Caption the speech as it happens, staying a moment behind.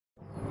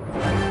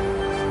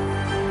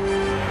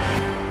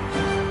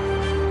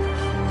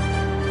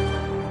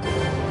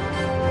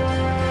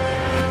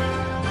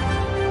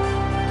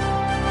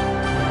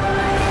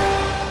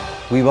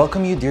We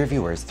welcome you, dear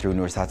viewers, through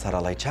Noursat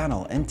Satellite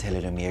channel and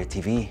Telelumiere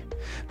TV.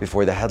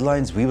 Before the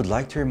headlines, we would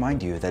like to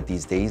remind you that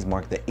these days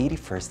mark the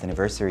 81st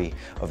anniversary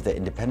of the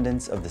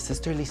independence of the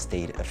sisterly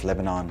state of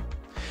Lebanon.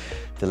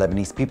 The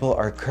Lebanese people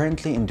are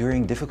currently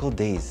enduring difficult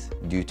days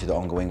due to the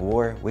ongoing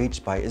war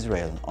waged by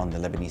Israel on the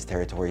Lebanese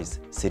territories,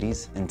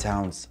 cities, and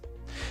towns.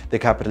 The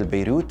capital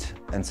Beirut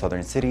and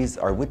southern cities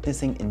are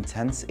witnessing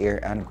intense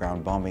air and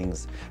ground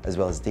bombings, as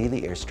well as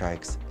daily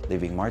airstrikes,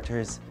 leaving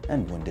martyrs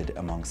and wounded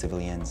among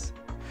civilians.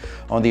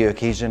 On the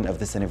occasion of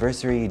this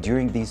anniversary,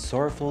 during these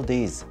sorrowful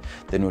days,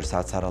 the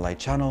Noursat Satellite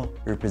channel,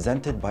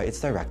 represented by its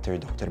director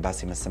Dr.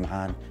 Basim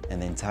Al-Samhan and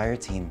the entire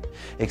team,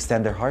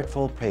 extend their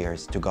heartfelt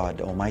prayers to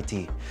God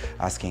Almighty,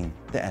 asking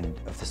the end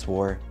of this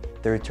war,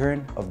 the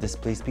return of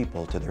displaced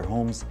people to their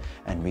homes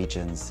and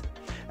regions,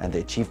 and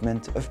the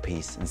achievement of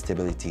peace and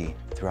stability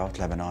throughout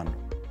Lebanon.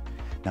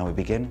 Now we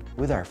begin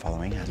with our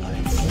following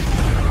headlines.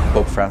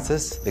 Pope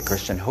Francis, the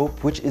Christian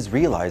hope which is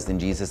realized in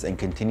Jesus and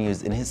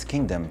continues in his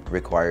kingdom,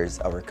 requires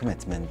our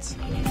commitment.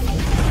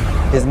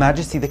 His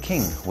Majesty the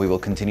King, we will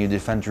continue to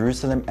defend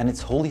Jerusalem and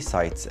its holy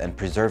sites and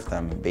preserve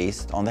them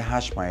based on the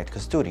Hashemite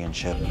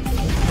custodianship.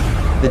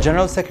 The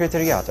General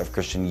Secretariat of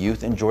Christian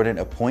Youth in Jordan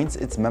appoints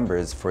its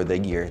members for the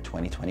year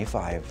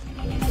 2025.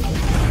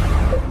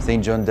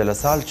 St. John de la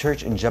Salle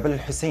Church in Jebel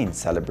al-Hussein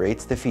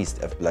celebrates the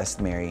Feast of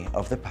Blessed Mary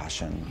of the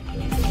Passion.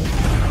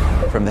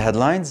 From the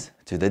headlines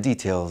to the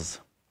details.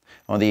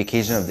 On the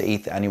occasion of the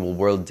 8th Annual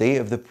World Day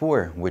of the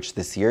Poor, which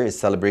this year is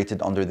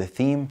celebrated under the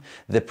theme,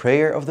 "The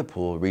Prayer of the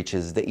Poor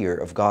Reaches the Ear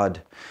of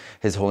God,"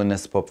 His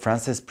Holiness Pope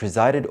Francis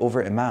presided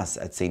over a Mass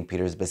at St.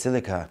 Peter's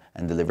Basilica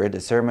and delivered a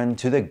sermon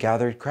to the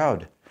gathered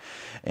crowd.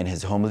 In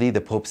his homily,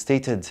 the Pope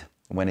stated,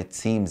 "When it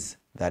seems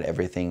that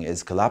everything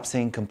is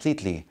collapsing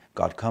completely,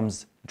 God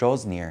comes,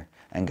 draws near,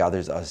 and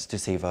gathers us to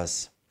save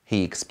us."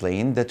 He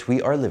explained that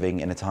we are living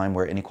in a time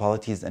where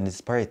inequalities and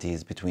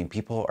disparities between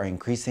people are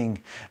increasing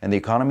and the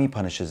economy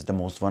punishes the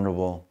most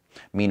vulnerable.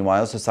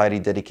 Meanwhile, society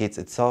dedicates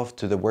itself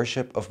to the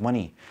worship of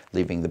money,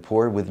 leaving the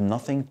poor with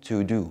nothing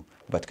to do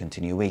but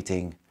continue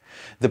waiting.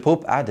 The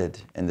Pope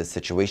added, "In this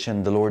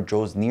situation, the Lord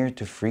draws near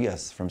to free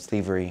us from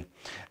slavery,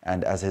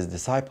 and as his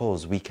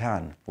disciples, we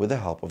can, with the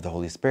help of the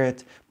Holy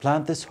Spirit,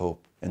 plant this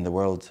hope in the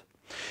world."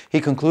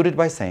 He concluded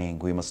by saying,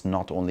 "We must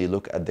not only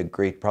look at the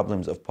great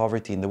problems of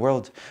poverty in the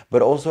world,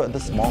 but also at the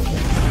small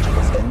things each of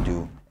us can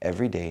do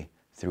every day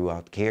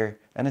throughout care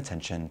and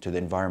attention to the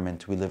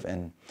environment we live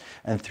in,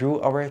 and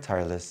through our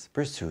tireless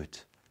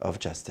pursuit of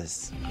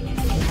justice."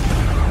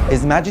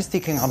 His Majesty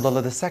King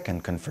Abdullah II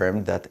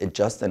confirmed that a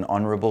just and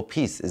honorable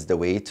peace is the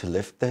way to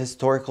lift the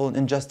historical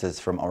injustice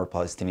from our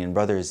Palestinian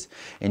brothers,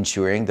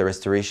 ensuring the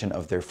restoration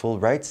of their full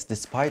rights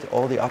despite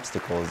all the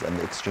obstacles and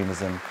the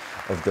extremism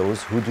of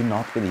those who do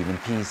not believe in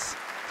peace.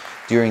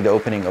 During the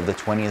opening of the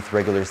 20th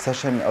regular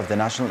session of the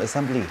National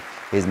Assembly,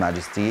 His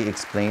Majesty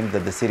explained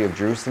that the city of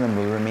Jerusalem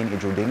will remain a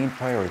Jordanian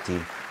priority,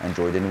 and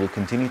Jordan will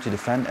continue to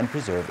defend and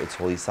preserve its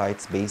holy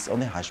sites based on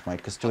the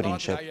Hashemite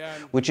custodianship,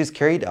 which is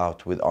carried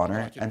out with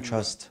honor and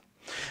trust.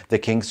 The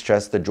King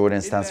stressed that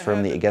Jordan stands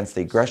firmly against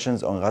the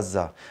aggressions on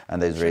Gaza and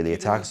the Israeli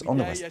attacks on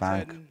the West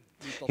Bank.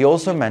 He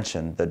also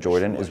mentioned that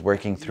Jordan is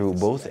working through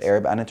both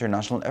Arab and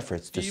international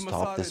efforts to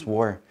stop this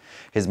war.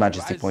 His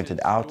Majesty pointed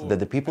out that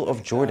the people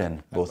of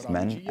Jordan, both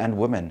men and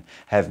women,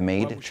 have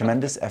made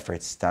tremendous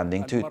efforts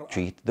standing to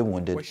treat the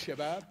wounded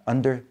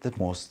under the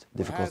most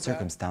difficult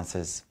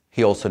circumstances.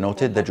 He also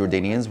noted that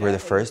Jordanians were the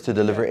first to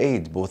deliver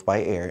aid both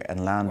by air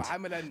and land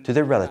to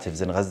their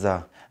relatives in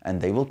Gaza,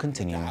 and they will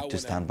continue to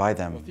stand by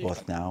them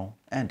both now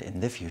and in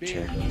the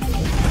future.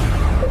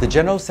 The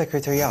General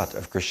Secretariat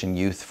of Christian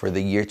Youth for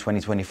the year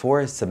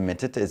 2024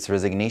 submitted its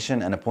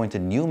resignation and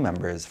appointed new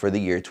members for the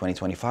year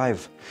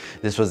 2025.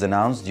 This was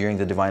announced during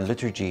the Divine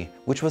Liturgy,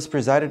 which was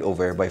presided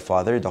over by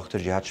Father Dr.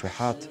 Jihad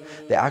Shwihat,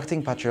 the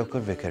acting Patriarchal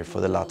Vicar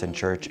for the Latin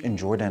Church in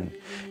Jordan,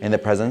 in the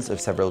presence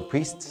of several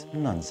priests,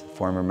 nuns,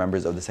 former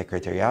members of the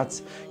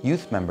Secretariats,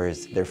 youth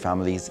members, their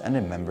families, and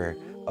a member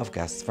of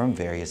guests from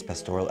various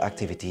pastoral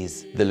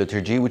activities. The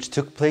liturgy, which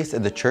took place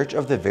at the Church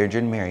of the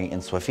Virgin Mary in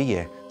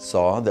Swafiya,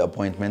 saw the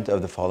appointment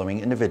of the following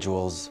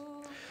individuals: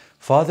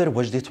 Father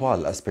Wajdi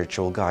Twal as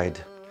spiritual guide,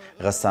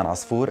 Ghassan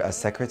Asfour as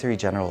Secretary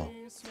General,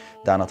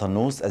 Dana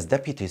Tannous as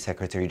Deputy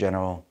Secretary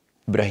General,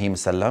 Ibrahim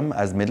Salam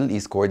as Middle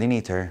East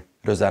Coordinator,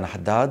 Rosanna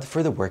Haddad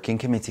for the Working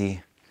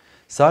Committee,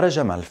 Sara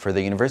Jamal for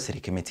the University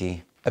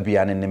Committee,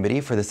 Abiyan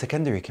Nimri for the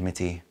Secondary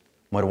Committee,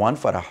 Marwan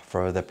Farah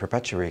for the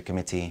Perpetuary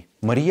Committee,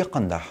 Maria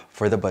Qandah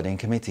for the Budding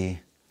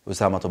Committee,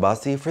 Usama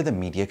Tobasi for the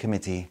Media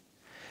Committee,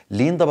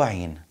 Leen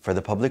Dabain for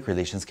the Public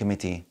Relations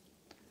Committee,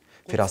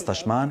 Firas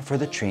Tashman for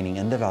the Training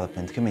and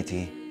Development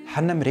Committee,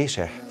 Hanna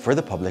Mresheh for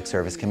the Public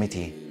Service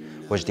Committee,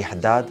 Wajdi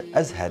Haddad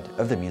as head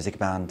of the music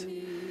band.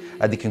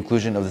 At the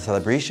conclusion of the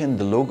celebration,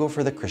 the logo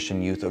for the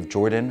Christian Youth of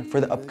Jordan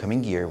for the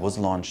upcoming year was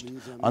launched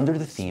under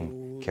the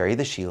theme, "Carry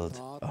the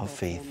Shield of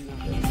Faith."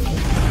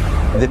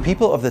 The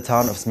people of the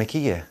town of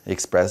Smekeye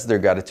expressed their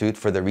gratitude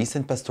for the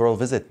recent pastoral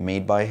visit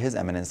made by His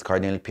Eminence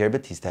Cardinal Pier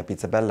Battista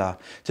Pizzabella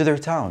to their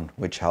town,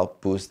 which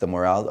helped boost the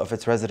morale of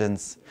its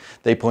residents.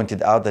 They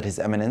pointed out that His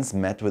Eminence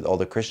met with all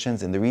the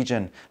Christians in the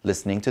region,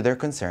 listening to their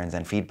concerns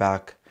and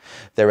feedback.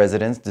 The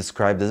residents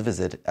described this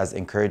visit as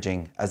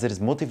encouraging, as it has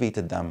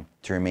motivated them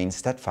to remain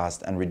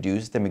steadfast and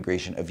reduce the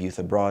migration of youth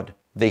abroad.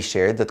 They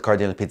shared that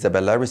Cardinal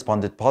Pizzabella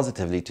responded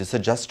positively to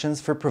suggestions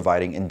for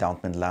providing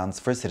endowment lands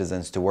for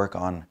citizens to work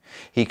on.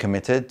 He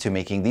committed to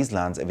making these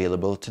lands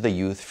available to the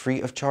youth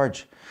free of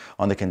charge,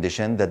 on the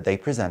condition that they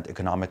present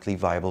economically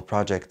viable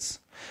projects.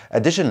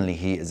 Additionally,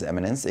 His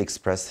Eminence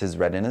expressed his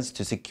readiness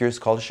to secure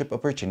scholarship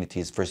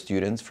opportunities for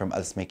students from Al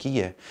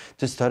Smekeye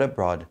to study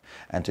abroad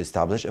and to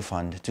establish a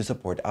fund to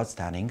support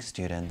outstanding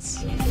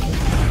students.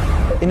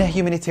 In a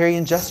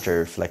humanitarian gesture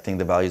reflecting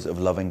the values of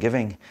love and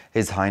giving,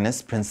 His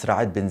Highness Prince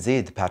Raad bin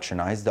Zayed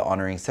patronized the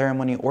honoring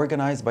ceremony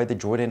organized by the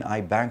Jordan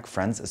Eye Bank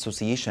Friends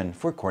Association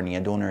for cornea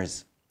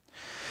donors.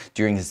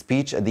 During his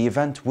speech at the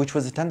event, which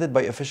was attended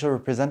by official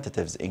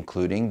representatives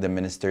including the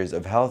Ministers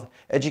of Health,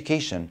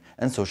 Education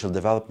and Social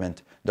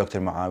Development,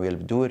 Dr. Muawi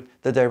al-Bdur,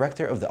 the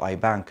director of the Eye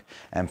Bank,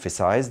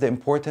 emphasized the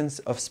importance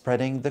of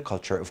spreading the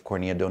culture of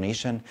cornea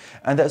donation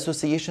and the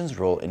association's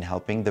role in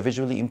helping the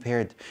visually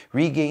impaired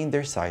regain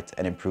their sight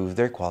and improve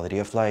their quality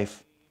of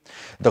life.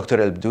 Dr.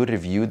 al-Bdur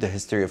reviewed the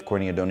history of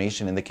cornea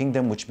donation in the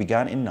kingdom, which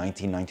began in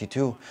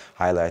 1992,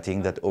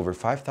 highlighting that over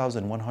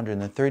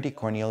 5,130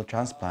 corneal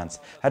transplants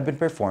had been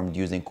performed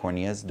using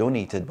corneas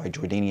donated by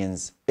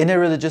Jordanians. In a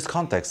religious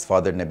context,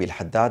 Father Nabil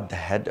Haddad, the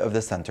head of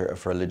the Center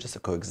of Religious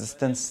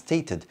Coexistence,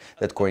 stated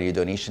that cornea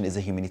donation is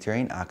a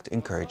humanitarian act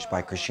encouraged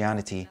by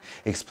Christianity,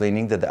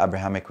 explaining that the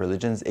Abrahamic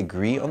religions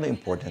agree on the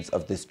importance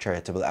of this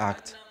charitable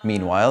act.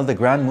 Meanwhile, the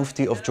Grand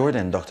Mufti of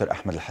Jordan, Dr.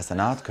 Ahmed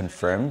al-Hassanat,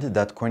 confirmed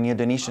that cornea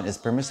donation is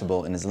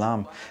permissible in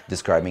Islam,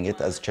 describing it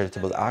as a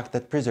charitable act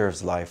that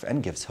preserves life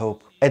and gives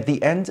hope. At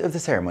the end of the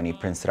ceremony,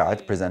 Prince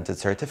Raad presented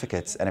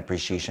certificates and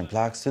appreciation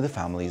plaques to the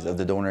families of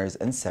the donors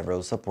and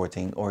several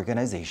supporting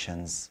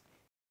organizations.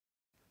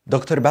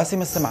 Dr. Basim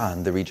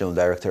al-Sam'an, the Regional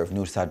Director of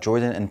Noursat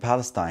Jordan in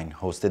Palestine,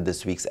 hosted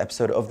this week's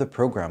episode of the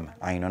program,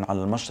 Aynun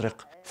al-Mashriq.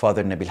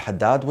 Father Nabil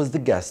Haddad was the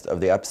guest of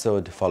the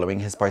episode, following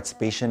his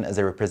participation as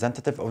a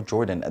representative of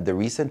Jordan at the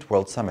recent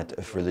World Summit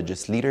of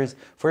Religious Leaders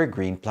for a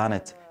Green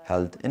Planet,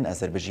 held in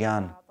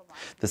Azerbaijan.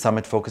 The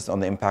summit focused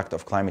on the impact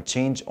of climate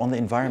change on the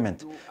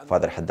environment.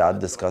 Father Haddad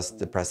discussed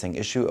the pressing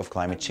issue of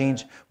climate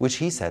change, which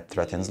he said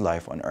threatens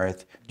life on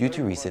Earth due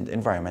to recent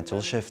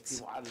environmental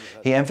shifts.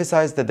 He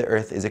emphasized that the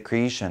Earth is a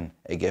creation,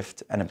 a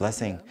gift and a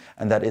blessing,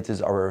 and that it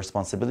is our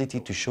responsibility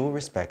to show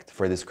respect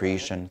for this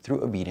creation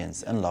through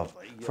obedience and love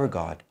for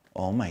God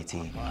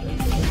Almighty.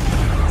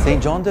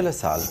 St. John de la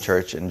Salle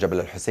Church in Jabal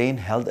al-Hussein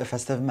held a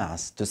festive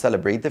Mass to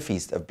celebrate the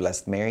feast of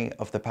Blessed Mary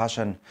of the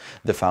Passion,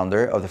 the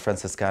founder of the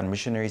Franciscan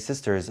Missionary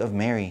Sisters of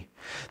Mary.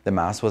 The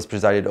Mass was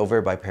presided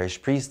over by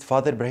parish priest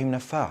Father Ibrahim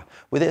Nafa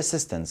with the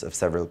assistance of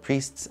several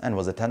priests and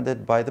was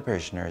attended by the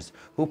parishioners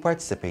who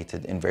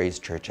participated in various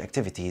church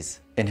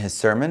activities. In his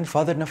sermon,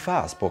 Father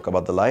Nafa spoke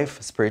about the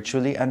life,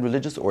 spiritually and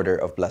religious order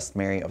of Blessed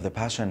Mary of the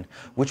Passion,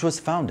 which was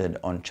founded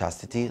on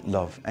chastity,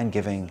 love and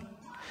giving.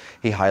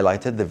 He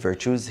highlighted the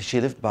virtues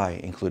she lived by,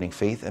 including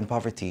faith and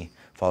poverty,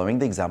 following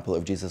the example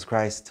of Jesus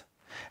Christ.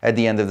 At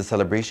the end of the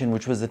celebration,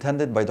 which was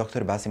attended by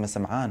Dr. Basim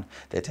al-Sam'an,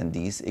 the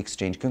attendees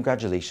exchanged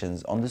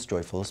congratulations on this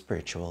joyful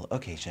spiritual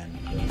occasion.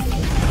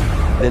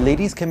 The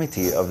Ladies'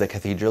 Committee of the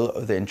Cathedral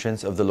of the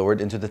Entrance of the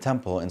Lord into the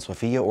Temple in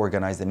Sofia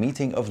organized a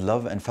meeting of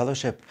love and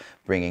fellowship,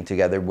 bringing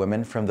together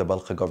women from the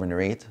Balkh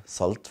Governorate,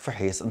 Salt,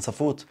 Fahis and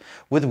Safut,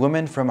 with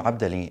women from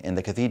Abdali in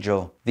the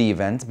cathedral. The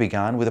event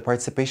began with the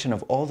participation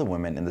of all the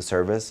women in the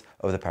service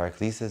of the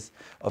Paraclesis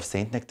of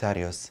Saint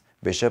Nectarios,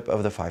 Bishop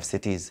of the Five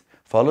Cities,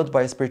 followed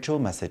by a spiritual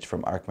message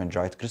from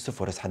Archimandrite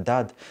Christophorus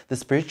Haddad, the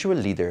spiritual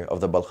leader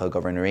of the Balkh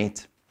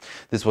Governorate.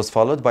 This was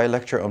followed by a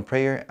lecture on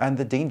prayer and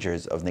the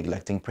dangers of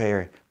neglecting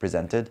prayer,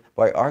 presented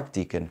by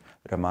Archdeacon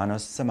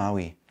Romanos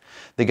Samawi.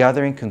 The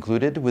gathering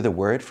concluded with a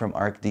word from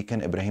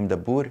Archdeacon Ibrahim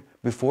Dabour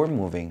before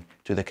moving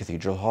to the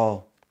Cathedral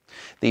Hall.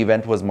 The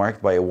event was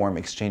marked by a warm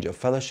exchange of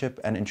fellowship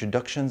and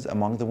introductions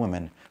among the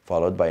women,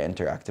 followed by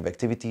interactive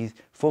activities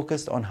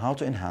focused on how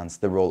to enhance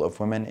the role of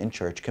women in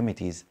church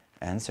committees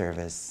and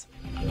service.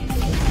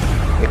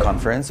 A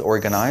conference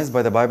organized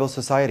by the Bible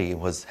Society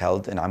was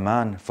held in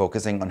Amman,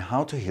 focusing on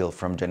how to heal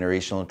from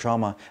generational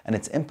trauma and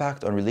its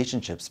impact on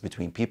relationships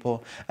between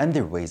people and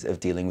their ways of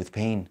dealing with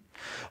pain.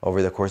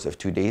 Over the course of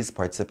 2 days,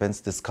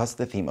 participants discussed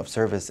the theme of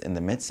service in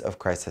the midst of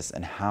crisis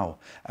and how,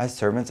 as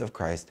servants of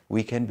Christ,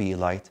 we can be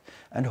light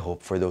and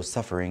hope for those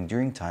suffering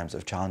during times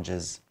of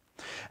challenges.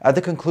 At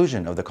the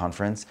conclusion of the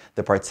conference,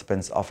 the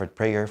participants offered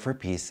prayer for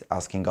peace,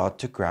 asking God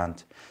to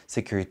grant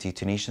security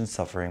to nations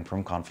suffering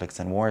from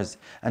conflicts and wars,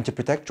 and to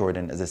protect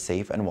Jordan as a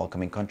safe and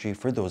welcoming country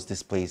for those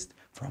displaced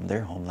from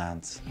their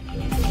homelands.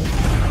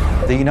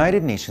 The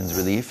United Nations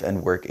Relief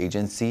and Work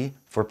Agency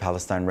for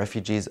Palestine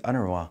Refugees,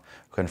 UNRWA,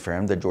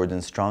 confirmed that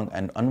Jordan's strong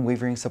and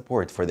unwavering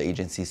support for the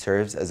agency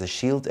serves as a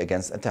shield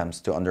against attempts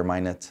to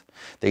undermine it.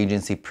 The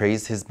agency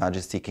praised His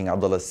Majesty King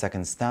Abdullah's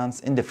second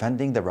stance in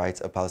defending the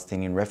rights of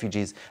Palestinian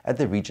refugees at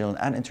the regional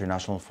and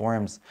international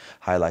forums,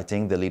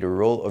 highlighting the leader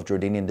role of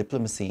Jordanian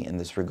diplomacy in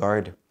this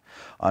regard.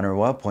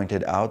 UNRWA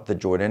pointed out that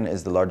Jordan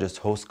is the largest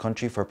host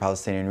country for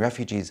Palestinian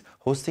refugees,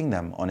 hosting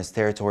them on its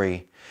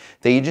territory.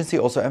 The agency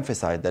also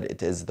emphasized that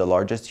it is the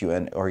largest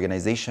UN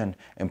organization,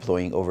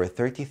 employing over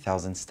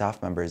 30,000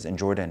 staff members in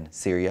Jordan,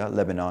 Syria,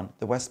 Lebanon,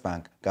 the West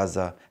Bank,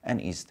 Gaza,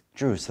 and East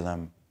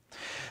Jerusalem.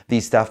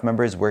 These staff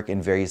members work in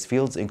various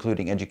fields,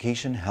 including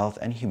education, health,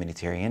 and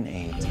humanitarian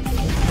aid.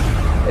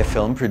 A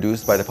film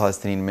produced by the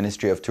Palestinian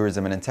Ministry of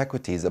Tourism and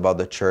Antiquities about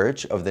the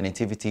Church of the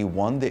Nativity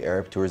won the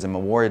Arab Tourism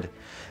Award.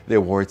 The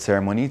award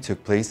ceremony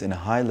took place in a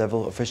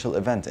high-level official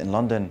event in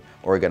London,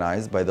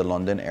 organized by the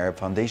London Arab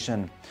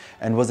Foundation,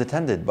 and was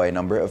attended by a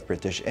number of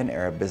British and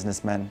Arab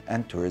businessmen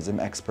and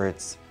tourism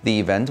experts. The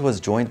event was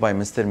joined by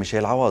Mr.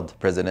 Michel Awad,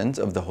 President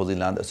of the Holy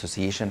Land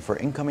Association for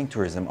Incoming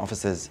Tourism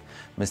Offices,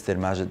 Mr.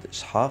 Majid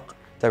Shahaq,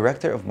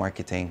 Director of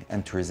Marketing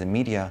and Tourism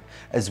Media,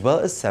 as well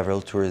as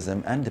several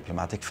tourism and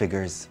diplomatic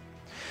figures.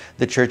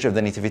 The Church of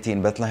the Nativity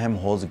in Bethlehem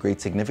holds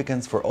great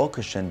significance for all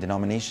Christian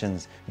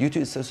denominations due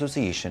to its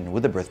association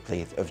with the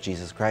birthplace of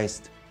Jesus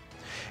Christ.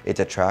 It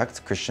attracts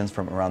Christians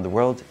from around the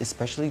world,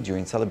 especially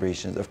during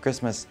celebrations of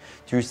Christmas,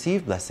 to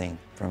receive blessing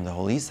from the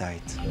holy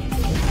site.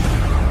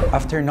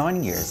 After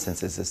 9 years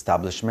since its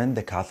establishment,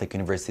 the Catholic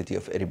University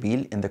of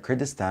Erbil in the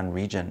Kurdistan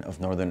region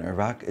of northern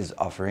Iraq is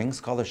offering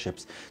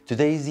scholarships to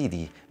the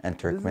Yazidi and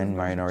Turkmen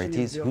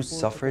minorities who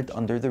suffered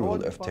under the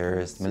rule of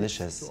terrorist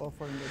militias.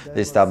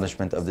 The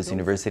establishment of this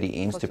university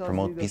aims to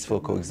promote peaceful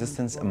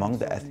coexistence among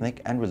the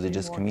ethnic and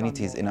religious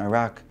communities in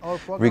Iraq.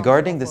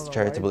 Regarding this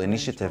charitable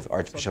initiative,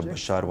 Archbishop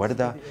Bashar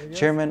Warda,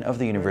 chairman of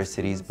the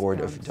university's board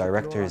of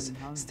directors,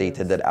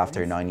 stated that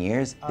after 9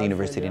 years, the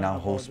university now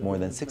hosts more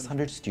than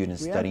 600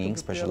 students studying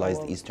specialized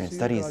Eastern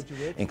studies,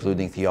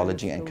 including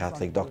theology and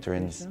Catholic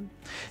doctrines.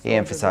 He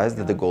emphasized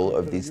that the goal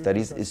of these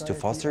studies is to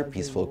foster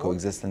peaceful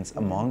coexistence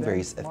among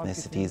various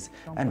ethnicities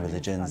and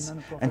religions,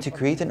 and to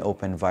create an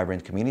open,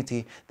 vibrant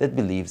community that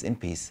believes in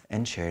peace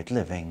and shared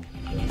living.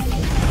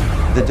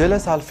 The De La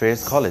Salle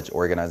Frères College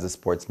organized a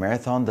sports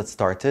marathon that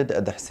started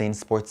at the Hussein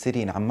Sports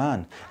City in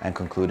Amman and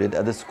concluded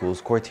at the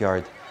school's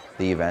courtyard.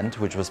 The event,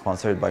 which was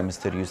sponsored by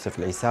Mr. Yusuf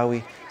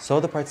Al-Aisawi, saw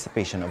the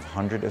participation of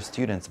hundreds of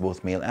students,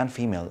 both male and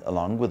female,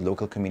 along with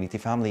local community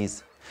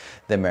families.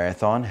 The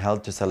marathon,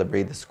 held to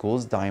celebrate the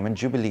school's Diamond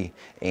Jubilee,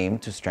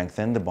 aimed to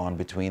strengthen the bond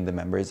between the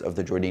members of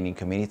the Jordanian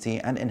community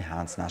and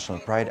enhance national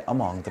pride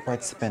among the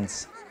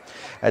participants.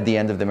 At the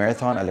end of the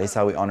marathon,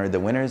 Al-Aisawi honored the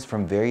winners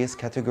from various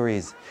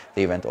categories.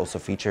 The event also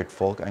featured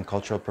folk and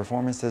cultural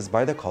performances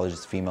by the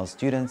college's female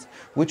students,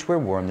 which were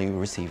warmly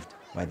received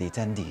by the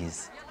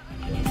attendees.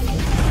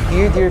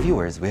 Here, dear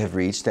viewers, we have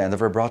reached the end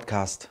of our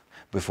broadcast.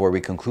 Before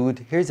we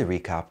conclude, here's a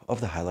recap of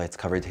the highlights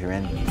covered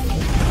herein.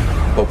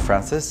 Pope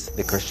Francis,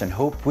 the Christian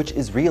hope which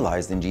is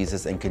realized in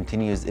Jesus and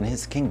continues in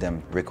His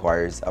kingdom,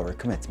 requires our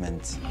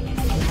commitment.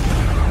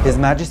 His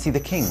Majesty the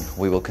King,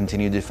 we will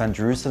continue to defend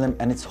Jerusalem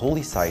and its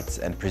holy sites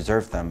and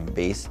preserve them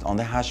based on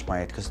the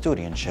Hashemite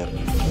custodianship.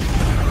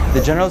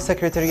 The General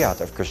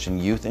Secretariat of Christian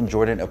Youth in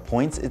Jordan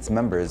appoints its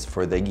members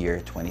for the year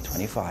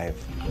 2025.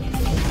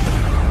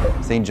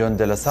 St. John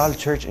de la Salle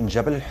Church in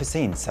Jebel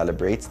al-Hussein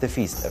celebrates the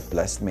Feast of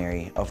Blessed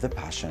Mary of the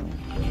Passion.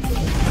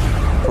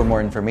 For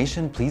more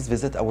information, please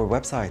visit our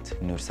website,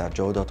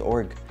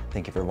 noursatjo.org.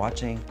 Thank you for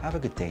watching, have a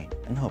good day,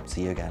 and hope to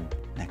see you again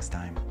next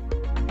time.